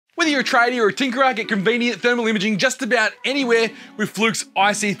you're a tradie or a tinkerer, get convenient thermal imaging just about anywhere with Fluke's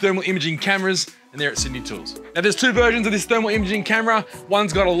iSee thermal imaging cameras, and they're at Sydney Tools. Now there's two versions of this thermal imaging camera.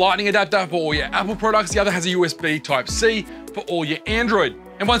 One's got a lightning adapter for all your Apple products, the other has a USB Type-C for all your Android.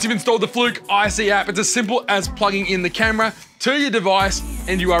 And once you've installed the Fluke iSee app, it's as simple as plugging in the camera to your device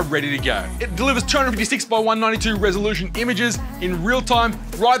and you are ready to go. It delivers 256 by 192 resolution images in real time,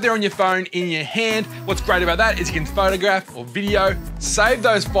 right there on your phone in your hand. What's great about that is you can photograph or video, save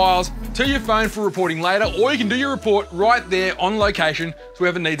those files to your phone for reporting later, or you can do your report right there on location so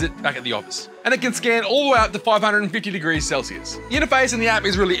whoever needs it back at the office. And it can scan all the way up to 550 degrees Celsius. The interface in the app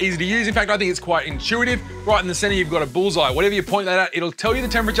is really easy to use. In fact, I think it's quite intuitive. Right in the center, you've got a bullseye. Whatever you point that at, it'll tell you the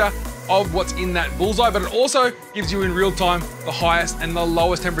temperature of what's in that bullseye, but it also gives you in real time the highest and the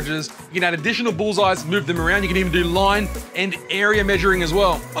lowest temperatures. You can add additional bullseyes, move them around. You can even do line and area measuring as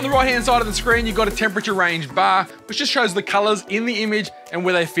well. On the right-hand side of the screen, you've got a temperature range bar, which just shows the colors in the image and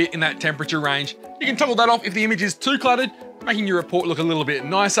where they fit in that temperature range. You can toggle that off if the image is too cluttered, making your report look a little bit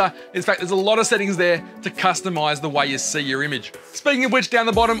nicer. In fact, there's a lot of settings there to customize the way you see your image. Speaking of which, down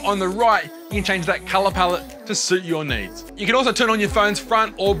the bottom on the right, you can change that color palette to suit your needs. You can also turn on your phone's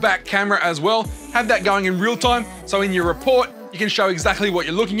front or back camera as well, have that going in real time, so in your report, you can show exactly what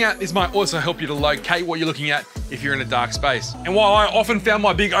you're looking at. This might also help you to locate what you're looking at if you're in a dark space. And while I often found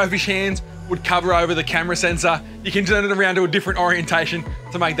my big oafish hands would cover over the camera sensor, you can turn it around to a different orientation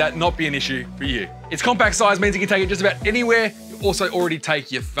to make that not be an issue for you. Its compact size means you can take it just about anywhere. You also already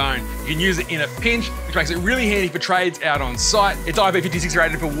take your phone. You can use it in a pinch, which makes it really handy for trades out on site. It's IP56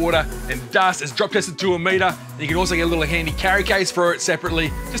 rated for water and dust. It's drop tested to a meter. And you can also get a little handy carry case for it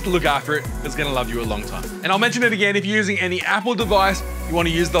separately, just to look after it. It's gonna love you a long time. And I'll mention it again, if you're using any Apple device, you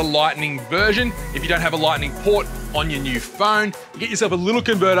wanna use the Lightning version. If you don't have a Lightning port on your new phone, you get yourself a little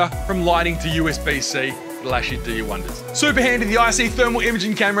converter from Lightning to USB-C. It'll actually do you wonders. Super handy, the iSee thermal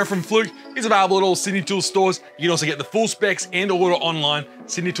imaging camera from Fluke is available at all Sydney Tools stores. You can also get the full specs and order online,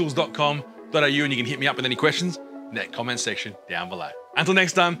 sydneytools.com.au, and you can hit me up with any questions in that comment section down below. Until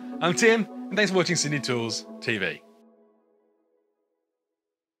next time, I'm Tim, and thanks for watching Sydney Tools TV.